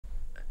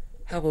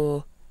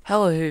Hello,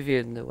 hello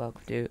Whovians, and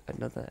welcome to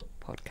another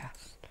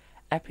podcast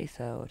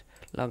episode.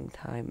 Long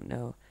time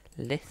no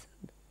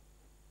listen.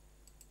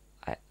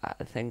 I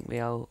think we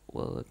all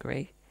will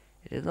agree.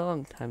 It is a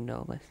long time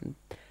no listen.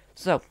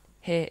 So,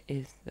 here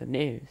is the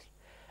news.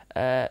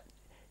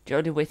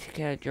 Jodie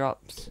Whittaker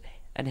drops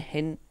a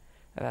hint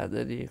about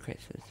the new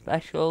Christmas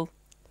special.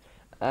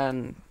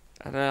 I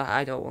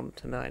don't want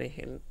to know any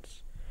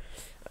hints.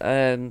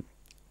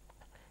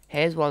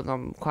 Here's one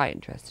I'm quite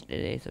interested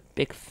in. It's a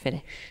Big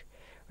Finish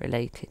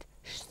related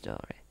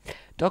story.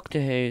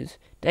 Doctor Who's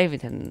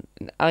David Tennant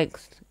and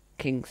Alex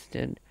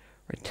Kingston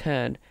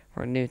return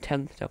for a new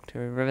 10th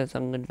Doctor in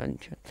Riversong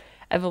Adventure.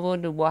 Ever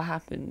wondered what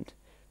happened?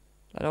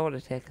 I don't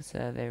want to take a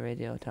survey,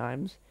 Radio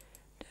Times.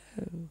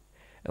 No.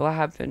 What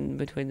happened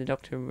between the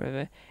Doctor and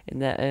River in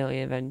their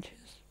early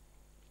adventures?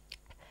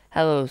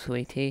 Hello,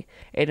 sweetie.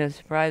 In a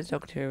surprise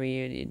Doctor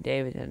reunion,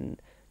 David Tennant,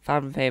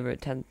 fan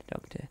favourite 10th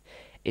Doctor,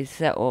 is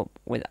set up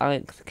with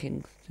Alex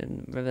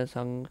Kingston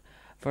Riversong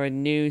for a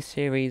new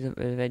series of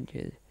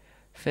adventures,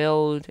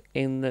 fill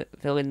in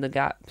the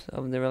gaps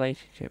of the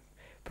relationship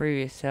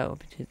previous set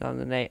up in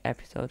 2008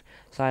 episode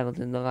Silence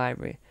in the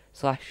Library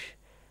 /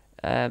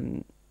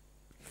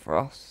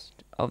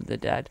 Frost of the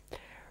Dead,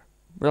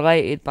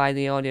 related by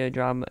the audio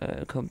drama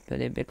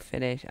company Big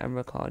Finish and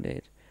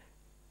recorded.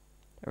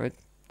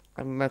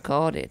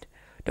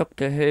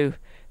 Doctor Who,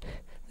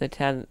 the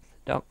 10th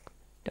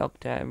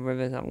Doctor and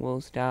Riversong will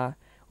star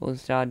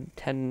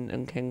Tennant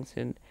and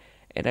Kingston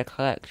in a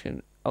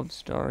collection of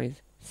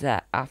stories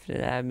set after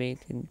their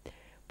meeting,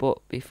 but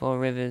before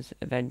River's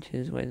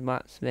adventures with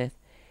Matt Smith,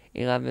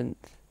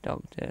 11th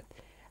Doctor,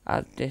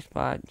 as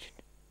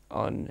dispatched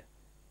in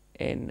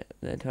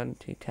the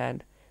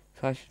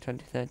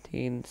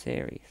 2010/2013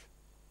 series.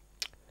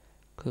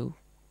 Cool.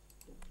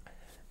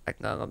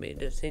 Ignore me,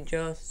 just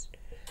adjust.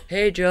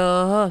 Hey,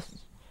 just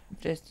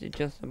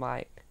adjust the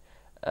mic.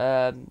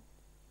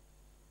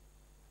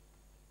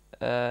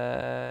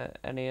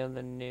 Any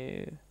other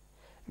new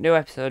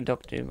episode of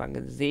Doctor Who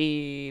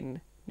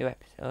magazine?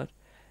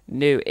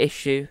 New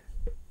issue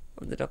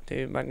of the Doctor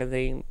Who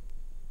magazine.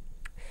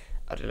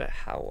 I don't know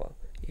how well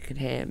you can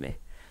hear me.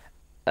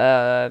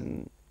 I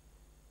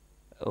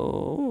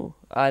don't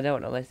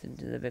want to listen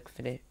to the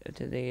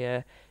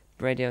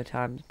Radio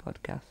Times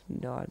podcast.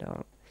 No, I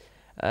don't.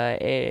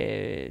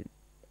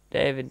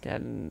 David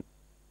Tennant.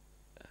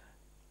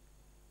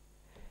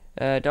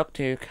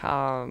 Doctor Who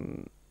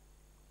can't.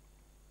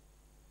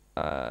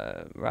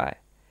 Right.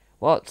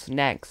 What's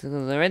next?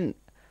 Because there aren't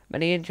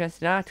many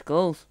interesting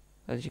articles,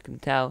 as you can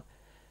tell.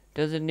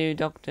 Does a new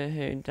Doctor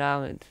Who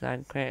Dalek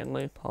design create a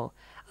loophole?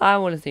 I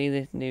want to see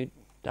this new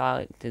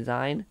Dalek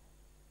design.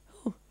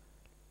 Ooh.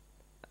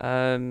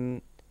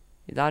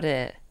 Is that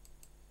it?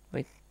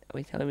 Are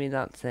we telling me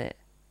that's it?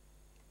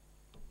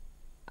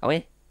 Are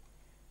we?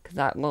 Because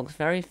that looks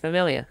very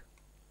familiar.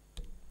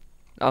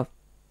 Oh,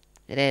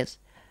 it is.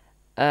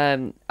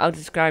 I'll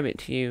describe it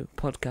to you,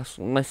 podcast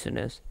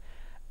listeners.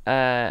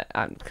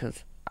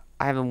 Because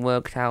I haven't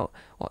worked out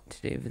what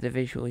to do for the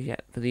visuals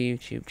yet for the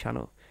YouTube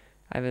channel.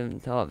 I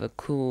haven't thought of a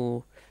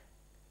cool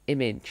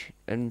image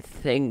and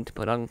thing to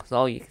put on, because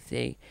all you can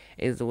see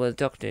is the word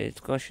Doctor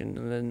discussion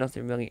and there's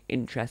nothing really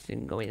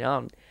interesting going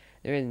on.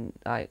 There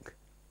isn't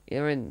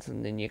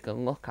something you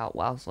can look at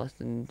whilst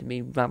listening to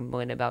me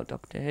rambling about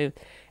Doctor Who.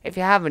 If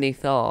you have any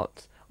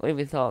thoughts, leave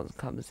your thoughts in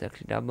the comment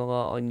section down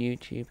below on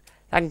YouTube.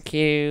 Thank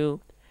you.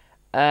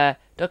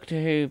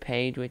 Doctor Who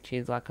page, which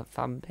is like a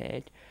fan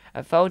page.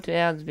 A photo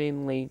has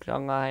been leaked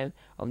online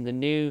of the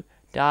new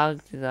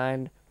Dalek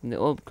design from the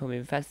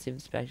upcoming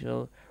festive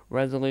special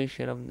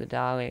Resolution of the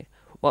Dalek.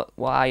 What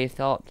are your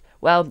thoughts?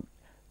 Well,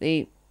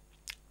 the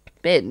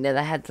bit near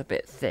the head's a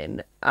bit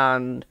thin,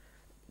 and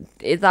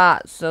is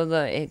that so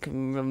that it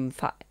can run?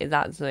 Is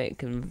that so it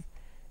can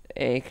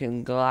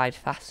glide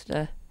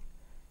faster?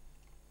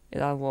 Is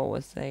that what we're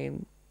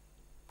saying?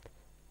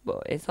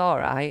 But it's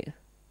alright.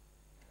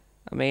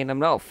 I mean, I'm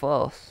not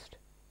fussed.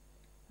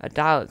 A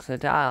Dalek's a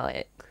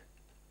Dalek.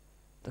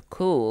 They're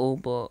cool,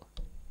 but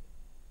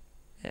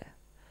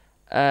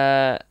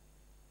yeah.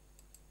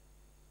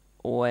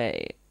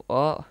 Wait,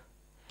 what?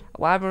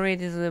 Why am I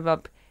reading something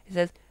about? It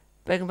says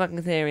Big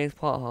Bang Theory's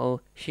plot hole.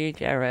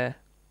 Huge error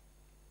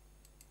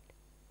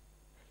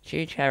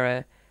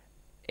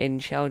in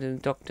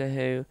Sheldon's Doctor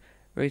Who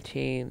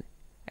routine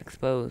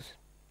exposed.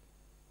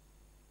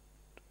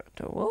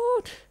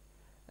 What?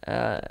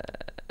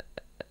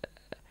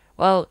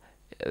 Well,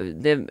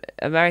 the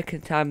American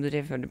times are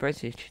different to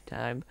British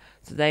time,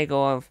 so they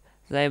go off.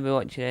 So they be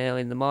watching it early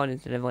in the morning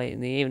instead of late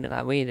in the evening,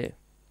 like we do.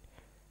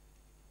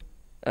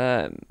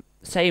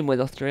 Same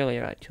with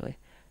Australia, actually.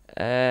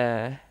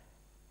 Any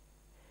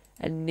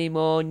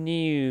more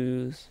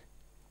news?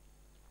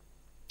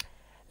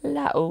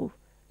 Who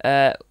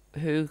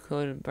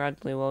could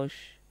Bradley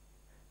Walsh?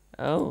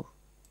 Oh,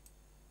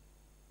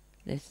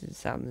 this is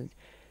something.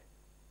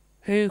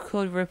 Who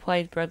could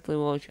replace Bradley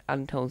Walsh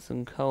and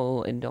Tolson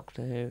Cole in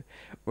Doctor Who?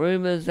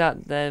 Rumours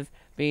that there've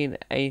been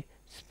a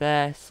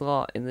spare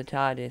slot in the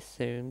TARDIS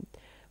soon,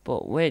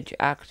 but which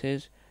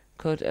actors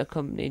could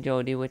accompany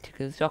Jodie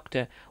Whittaker's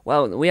Doctor.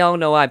 Well, we all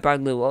know why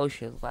Bradley Walsh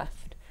has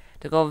left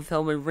to go and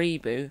film a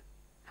reboot.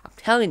 I'm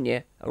telling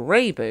you, a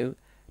reboot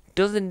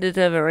doesn't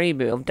deserve a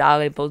reboot of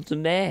Darling Buds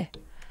and May.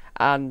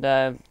 And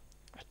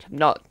which I'm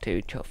not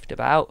too chuffed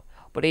about,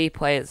 but he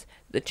plays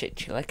the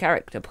titular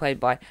character played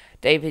by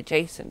David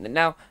Jason. And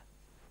now,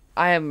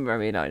 I am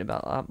very annoyed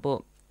about that,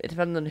 but it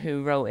depends on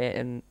who wrote it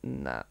and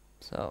that.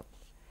 So,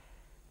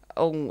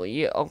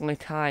 only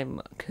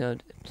time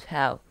could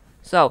tell.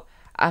 So,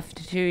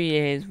 after 2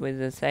 years with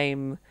the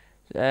same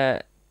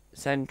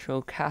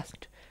central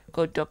cast,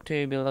 could Doctor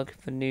Who be looking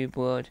for new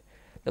blood?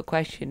 The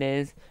question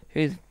is,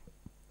 who's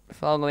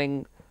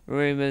following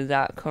rumours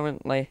that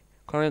current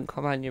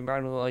companion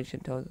Bradley Walsh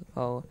and Tozer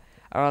Cole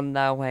are on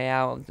their way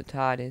out of the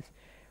TARDIS,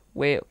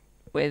 with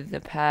the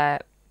pair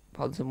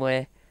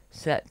possibly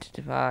set to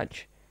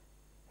depart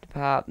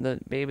the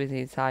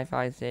BBC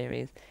sci-fi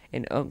series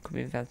in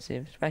upcoming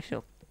festive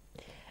special.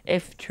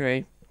 If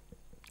true,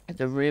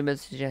 the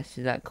rumours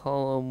suggested that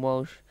Cole and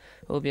Walsh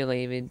will be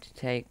leaving to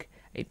take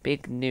a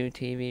big new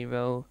TV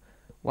role,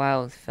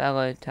 whilst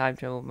fellow time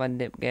travel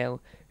bandit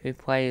Gale, who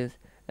plays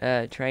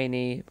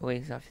trainee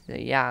police officer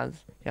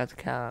Yaz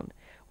Khan,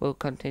 will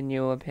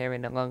continue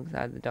appearing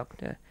alongside the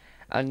Doctor.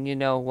 And you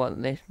know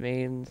what this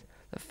means.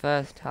 The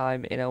first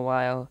time in a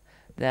while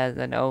there's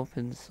an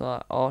open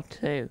slot or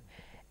two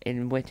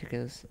in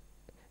Whittaker's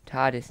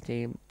TARDIS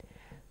team.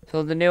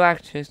 So the new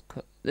actor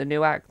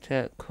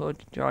could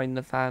join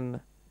the fam.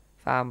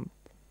 Well,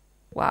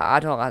 I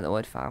don't like the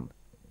word fam.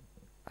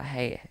 I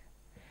hate it.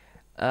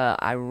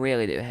 I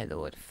really do hate the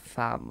word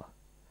fam.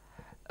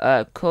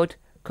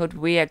 Could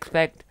we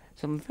expect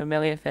some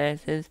familiar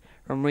faces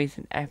from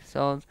recent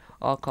episodes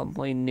or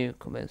complete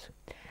newcomers?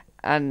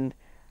 And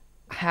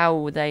how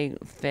would they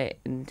fit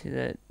into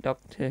the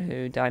Doctor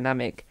Who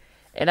dynamic?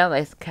 In a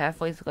list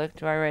carefully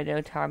selected by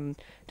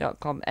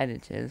RadioTime.com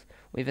editors,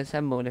 we've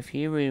assembled a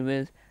few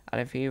rumours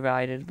and a few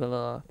riders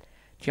below.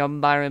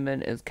 John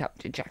Barrowman as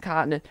Captain Jack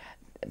Hartnett.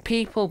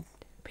 People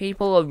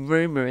are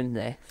rumouring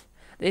this.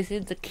 This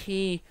is the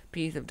key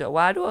piece of Doctor.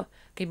 Why do I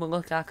keep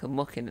looking like I'm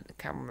looking at the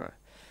camera?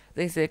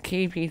 This is a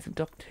key piece of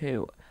Doctor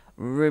Who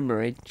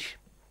rumourage.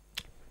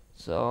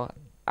 So,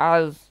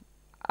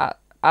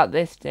 at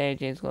this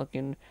stage, it's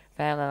looking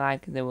fairly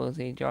likely they will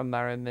see John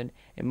Barrowman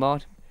in more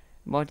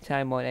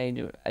time, more age,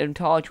 and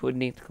Torchwood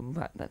needs to come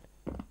back then.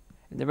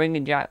 If they're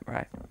bringing Jack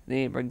back, they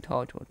need to bring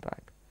Torchwood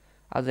back.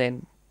 As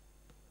in,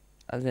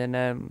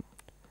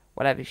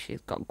 whatever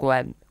she's got,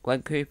 Gwen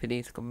Cooper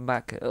needs to come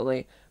back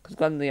early, because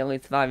Gwen's the only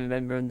surviving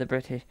member of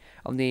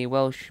the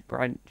Welsh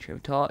branch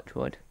of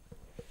Torchwood.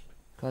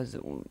 Because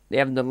they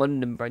have the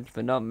London branch,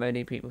 but not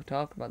many people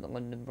talk about the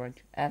London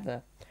branch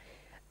ever.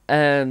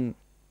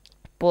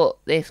 But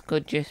this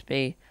could just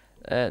be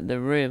the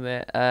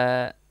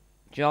rumour.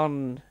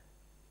 John,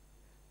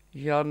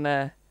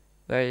 I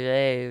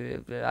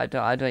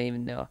don't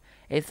even know.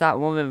 It's that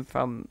woman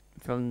from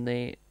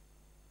the,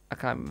 I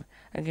can't remember.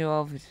 Thank you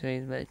all for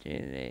seeing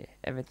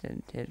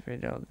everything did for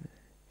dogs.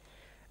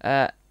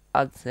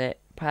 I'd say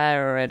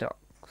Paradox,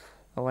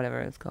 or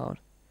whatever it's called.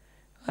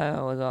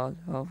 I was also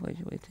hopefully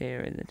she'll be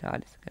here in the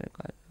TARDIS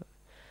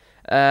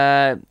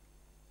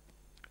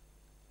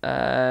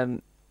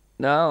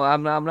no,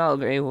 I'm not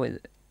agreeing with.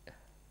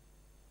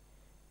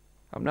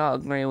 I'm not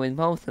agreeing with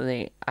most of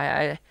the.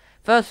 I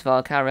first of all,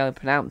 I can't really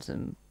pronounce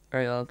them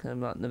very well because I'm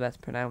not the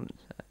best pronouncer.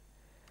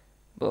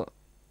 But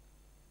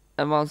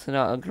I'm also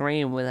not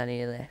agreeing with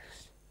any of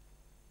this.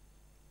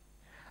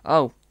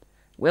 Oh,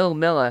 Will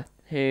Miller,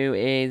 who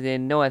is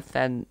in No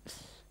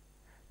Offence,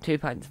 2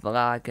 pints of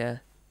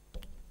lager.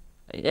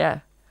 Yeah,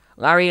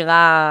 Larry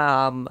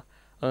Lamb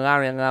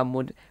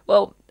would.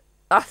 Well,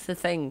 that's the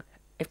thing.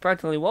 If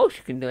Bradley Walsh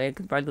can do it,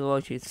 because Bradley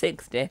Walsh is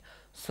 60,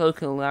 so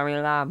can Larry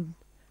Lamb.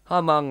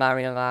 Come on,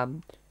 Larry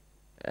Lamb.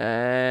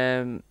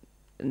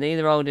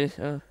 Neither oldest.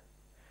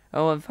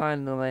 And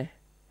finally,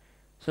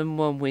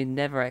 someone we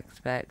never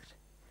expect.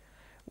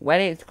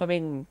 When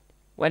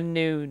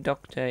new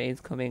Doctor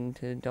is coming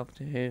to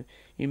Doctor Who,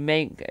 you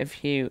make a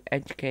few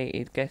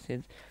educated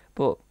guesses,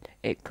 but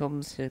it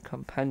comes to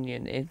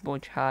companion, it's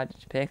much harder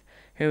to pick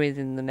who is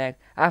in the next.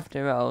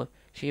 After all,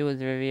 she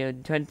was revealed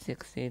in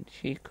 2016.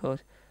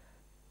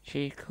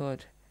 She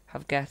could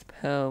have guessed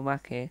Pearl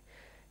Mackie,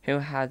 who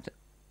had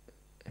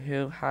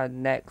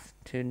next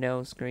to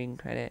no screen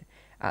credit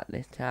at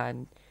this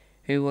time,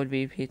 who would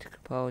be Peter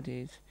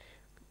Capaldi's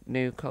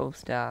new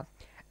co-star.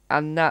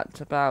 And what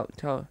about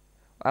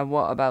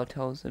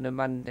Tolson and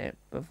Mandip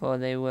before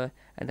they were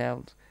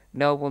announced?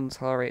 No one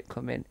saw it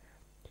coming.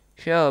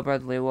 Sure,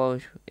 Bradley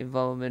Walsh's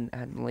involvement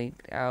had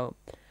leaked out,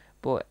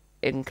 but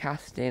in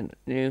casting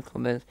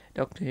newcomers,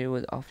 Doctor Who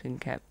was often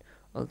kept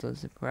as a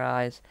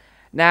surprise.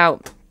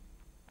 Now,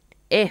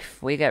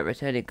 if we get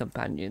returning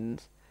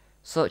companions,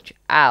 such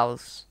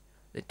as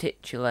the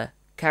titular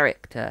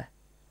character,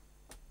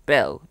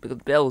 Bill, because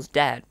Bill's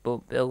dead,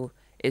 but Bill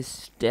is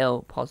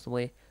still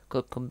possibly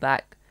could come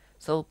back.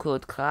 So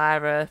could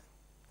Clara,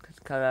 because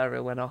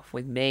Clara went off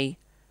with me,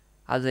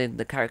 as in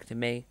the character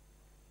me,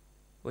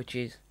 which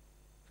is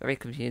very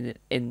confused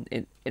in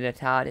a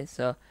TARDIS,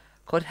 so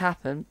could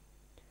happen.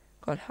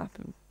 Could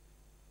happen.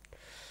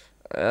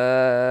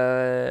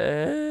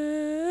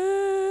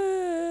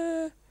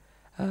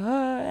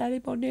 Any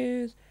more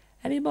news?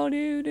 Any more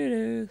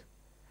news?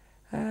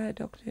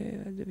 Doctor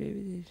and the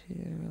BBC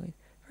really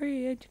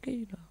very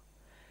educational.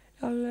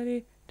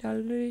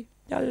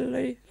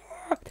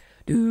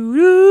 Doo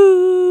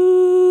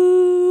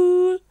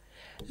doo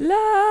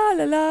la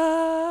la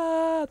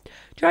la.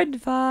 Trying to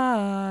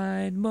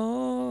find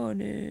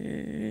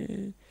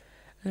morning.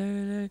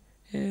 La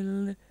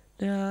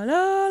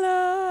la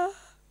la.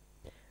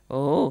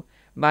 Oh,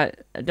 my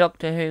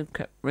Doctor Who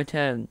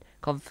return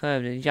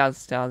confirmed and Jazz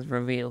Stars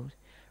revealed.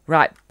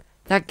 Right,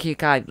 thank you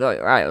guys.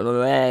 Right.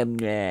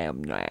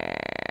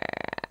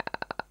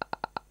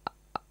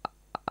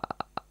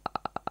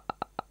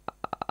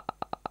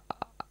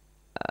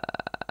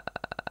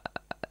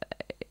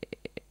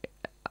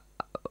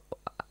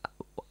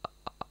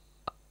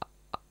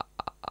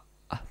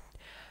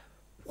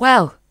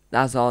 Well,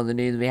 that's all the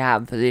news we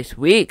have for this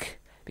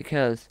week,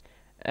 because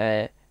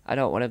I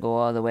don't want to go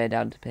all the way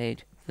down to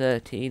page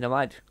 13. I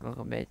might just go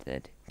on page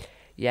 13.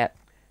 Yep,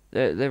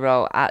 they're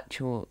all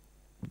actual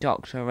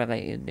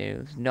Doctor-related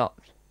news, not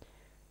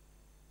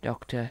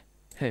Doctor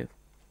Who.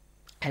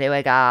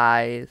 Anyway,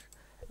 guys,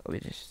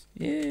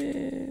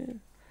 anyway,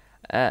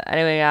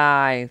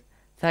 guys,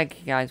 thank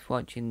you guys for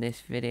watching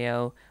this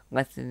video,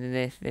 listening to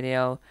this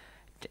video.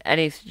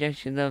 Any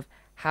suggestions of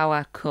how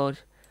I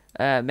could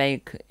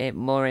make it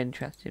more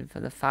interesting for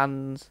the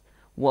fans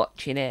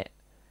watching it?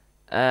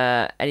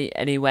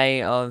 Any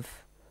way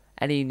of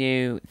any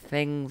new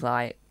things,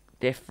 like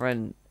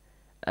different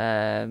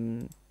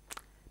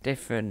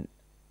different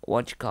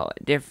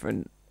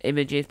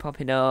images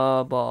popping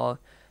up, or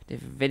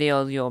different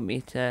videos you want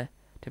me to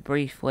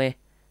briefly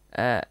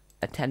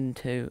attend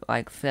to,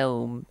 like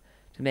film,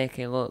 to make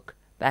it look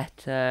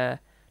better,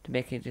 to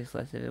make it just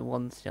less than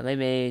one still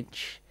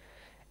image.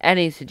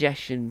 Any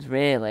suggestions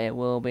really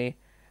will be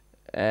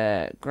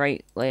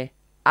greatly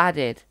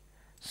added.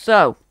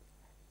 So,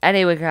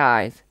 anyway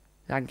guys,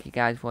 thank you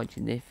guys for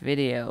watching this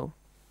video.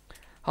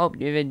 Hope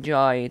you've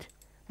enjoyed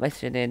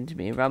listening to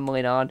me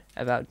rambling on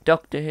about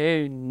Doctor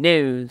Who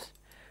news.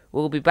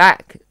 We'll be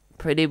back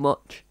pretty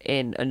much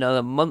in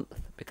another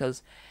month,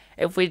 because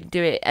if we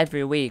do it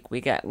every week we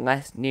get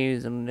less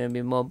news and it'll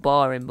be more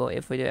boring, but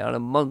if we do it on a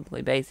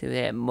monthly basis we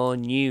get more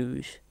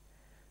news.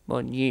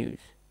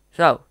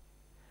 So,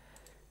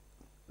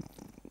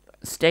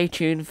 stay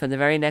tuned for the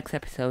very next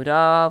episode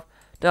of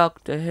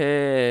Doctor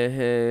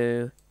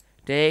Who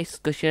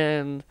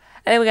Discussions.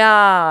 Anyway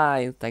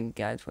guys, thank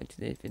you guys for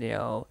watching this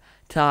video.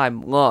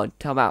 Time Lord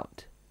Tom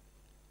out.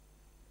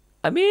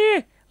 I'm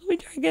here. Let me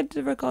try and get to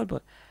the record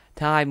button.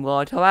 Time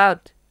Lord Tom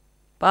out.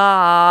 Bye.